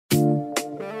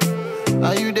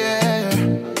Are you there?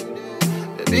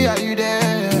 Baby, are you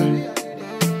there?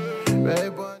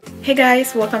 Hey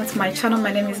guys, welcome to my channel.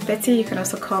 My name is Betty. You can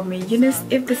also call me Eunice.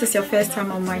 If this is your first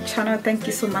time on my channel, thank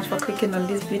you so much for clicking on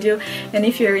this video, and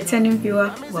if you're a returning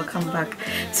viewer, welcome back.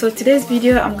 So today's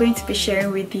video, I'm going to be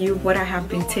sharing with you what I have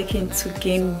been taking to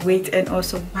gain weight and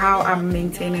also how I'm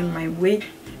maintaining my weight.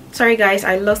 Sorry guys,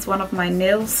 I lost one of my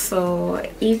nails, so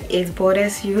if it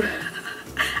bothers you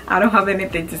I don't have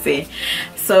anything to say.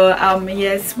 So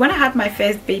yes, when I had my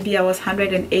first baby, I was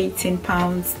 118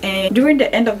 pounds, and during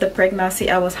the end of the pregnancy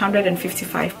I was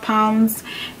 155 pounds,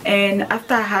 and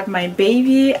after I had my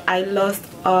baby I lost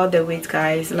all the weight,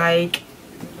 guys. Like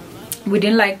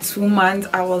within like 2 months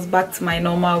I was back to my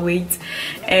normal weight,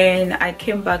 and I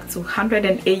came back to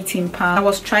 118 pounds. I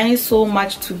was trying so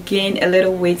much to gain a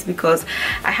little weight because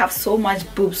I have so much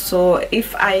boobs, so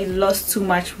if I lost too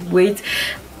much weight,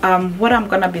 what I'm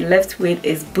gonna be left with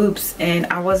is boobs, and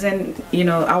I wasn't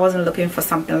looking for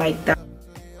something like that.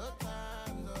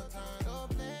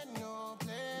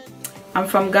 I'm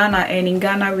from Ghana, and in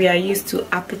Ghana we are used to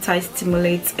appetite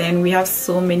stimulates, and we have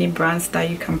so many brands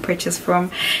that you can purchase from.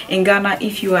 In Ghana,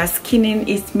 if you are skinny,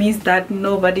 it means that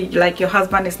nobody, like your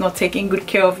husband, is not taking good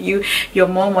care of you, your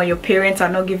mom or your parents are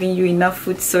not giving you enough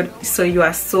food, so you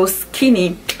are so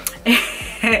skinny.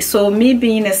 So me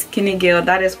being a skinny girl,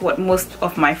 that is what most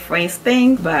of my friends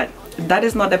think, but that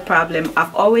is not the problem.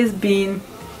 I've always been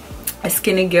a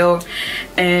skinny girl,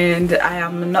 and I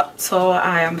am not tall.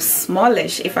 I am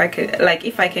smallish, if I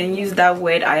can use that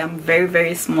word. I am very,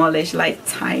 very smallish, like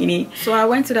tiny. So I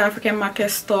went to the African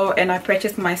market store and I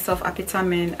purchased myself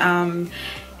apetamin.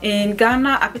 In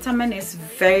Ghana, apetamin is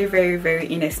very, very, very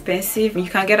inexpensive. You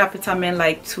can get apetamin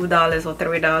like $2 or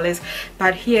 $3,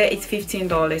 but here it's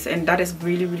 $15, and that is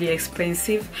really, really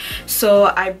expensive.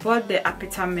 So I bought the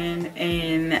apetamin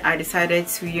and I decided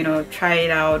to try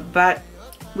it out. But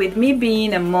with me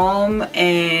being a mom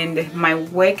and my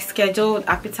work schedule,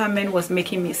 apetamin was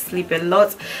making me sleep a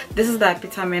lot. This is the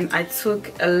apetamin. I took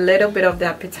a little bit of the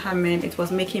apetamin. It was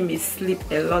making me sleep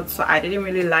a lot, so I didn't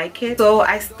really like it. So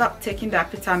I stopped taking the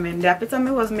apetamin. The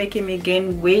apetamin was making me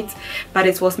gain weight, but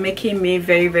it was making me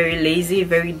very, very lazy,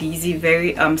 very dizzy,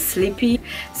 very sleepy.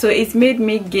 So it made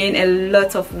me gain a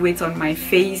lot of weight on my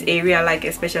face area, like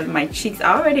especially my cheeks.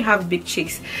 I already have big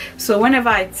cheeks, so whenever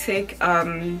I take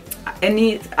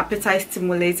any appetite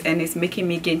stimulates and it's making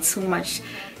me gain too much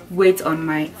weight on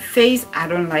my face, I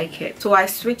don't like it. So I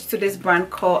switched to this brand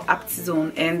called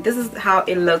aptizoom, and this is how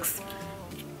it looks.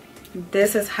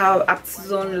 This is how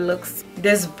aptizoom looks.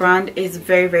 This brand is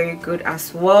very, very good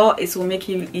as well. It will make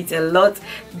you eat a lot,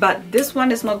 but this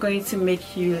one is not going to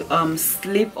make you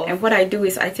sleep. And what I do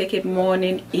is I take it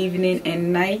morning, evening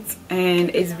and night,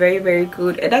 and it's very, very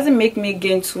good. It doesn't make me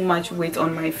gain too much weight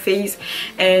on my face,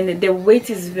 and the weight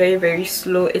is very, very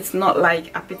slow. It's not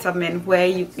like apetamin where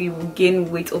you will gain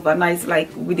weight overnight, like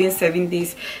within 7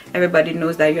 days everybody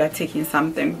knows that you are taking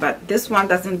something. But this one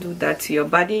doesn't do that to your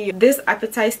body. This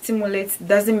appetite stimulates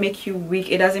doesn't make you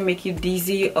weak, it doesn't make you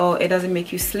dizzy, or it doesn't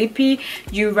make you sleepy.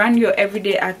 You run your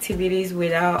everyday activities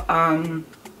without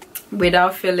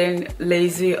feeling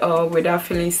lazy or without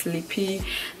feeling sleepy.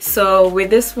 So with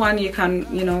this one you can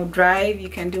drive, you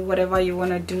can do whatever you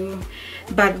want to do.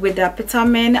 But with the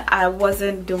apetamin, I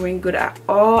wasn't doing good at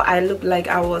all. I looked like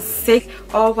I was sick.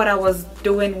 All what I was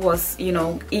doing was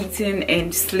eating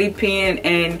and sleeping,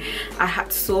 and I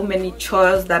had so many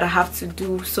chores that I have to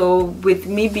do. So with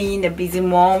me being a busy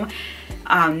mom,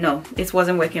 no, it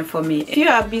wasn't working for me. If you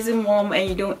are a busy mom and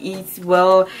you don't eat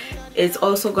well, it's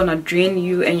also gonna drain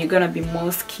you and you're gonna be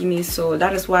more skinny. So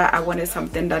that is why I wanted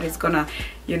something that is gonna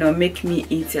make me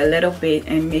eat a little bit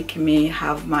and make me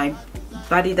have my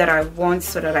body that I want,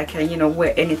 so that I can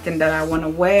wear anything that I want to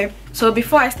wear. So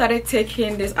before I started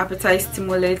taking this appetite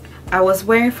stimulate, I was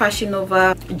wearing Fashion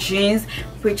Nova jeans,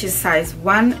 which is size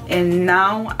 1, and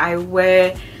now I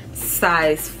wear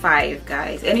size 5,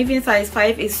 guys, and even size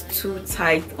 5 is too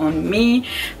tight on me,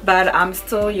 but I'm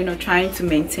still trying to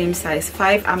maintain size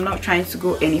 5. I'm not trying to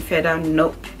go any further,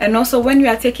 no. And also, when you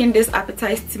are taking this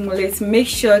appetite stimulate, make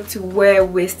sure to wear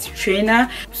waist trainer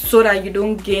so that you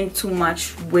don't gain too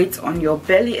much weight on your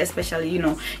belly, especially you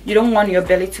don't want your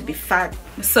belly to be fat.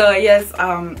 So yes,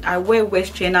 I wear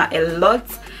waist trainer a lot.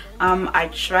 I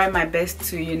try my best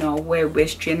to wear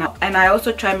waist trainer, and I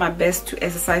also try my best to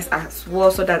exercise as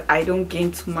well so that I don't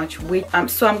gain too much weight.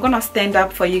 So I'm gonna stand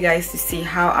up for you guys to see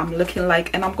how I'm looking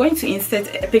like, and I'm going to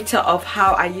insert a picture of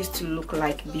how I used to look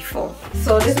like before.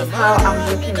 So this is how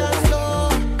I'm looking like.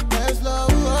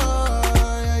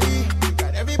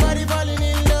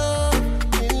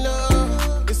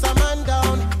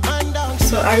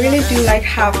 So I really do like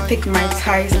how thick my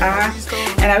thighs are,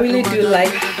 and I really do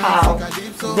like how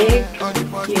big,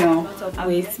 you know,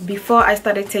 waist. Before I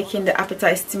started taking the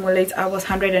Apetite Stimulate, I was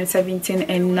 117,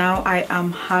 and now I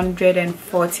am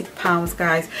 140 pounds,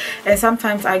 guys. And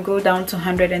sometimes I go down to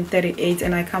 138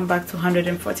 and I come back to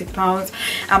 140 pounds.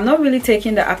 I'm not really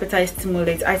taking the Apetite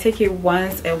Stimulate. I take it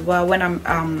once a while when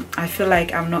I feel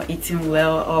like I'm not eating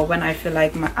well, or when I feel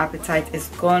like my appetite is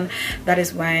gone. That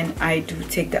is when I do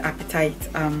take the Apetite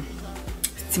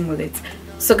Stimulate.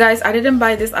 So guys, I didn't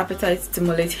buy this Apetite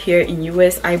Stimulate here in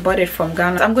US. I bought it from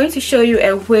Ghana. I'm going to show you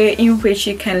a way in which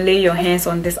you can lay your hands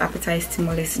on this Apetite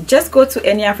Stimulate. Just go to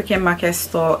any African market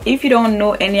store. If you don't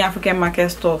know any African market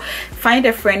store, find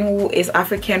a friend who is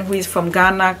African, who is from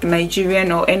Ghana,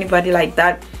 Nigerian, or anybody like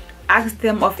that. Ask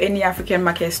them of any African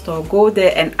market store. Go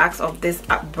there and ask of this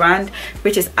brand,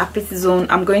 which is Aptizoom.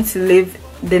 I'm going to leave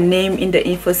the name in the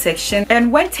info section.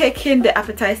 And when taking the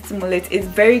Apetite Stimulate, it's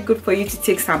very good for you to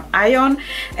take some iron,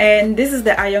 and this is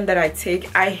the iron that I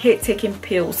take. I hate taking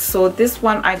pills, so this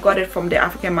one I got it from the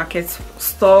African market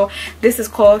store. This is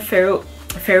called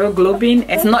feroglobin.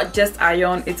 It's not just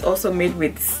iron, it's also made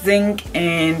with zinc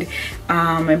and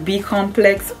B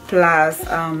complex plus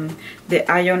the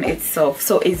iron itself.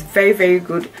 So it's very, very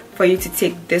good for you to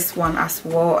take this one as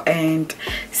well. And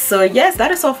so yes,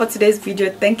 that is all for today's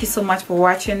video. Thank you so much for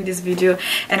watching this video,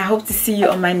 and I hope to see you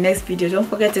on my next video. Don't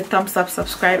forget to thumbs up,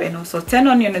 subscribe, and also turn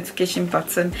on your notification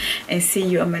button, and see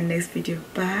you on my next video.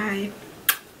 Bye.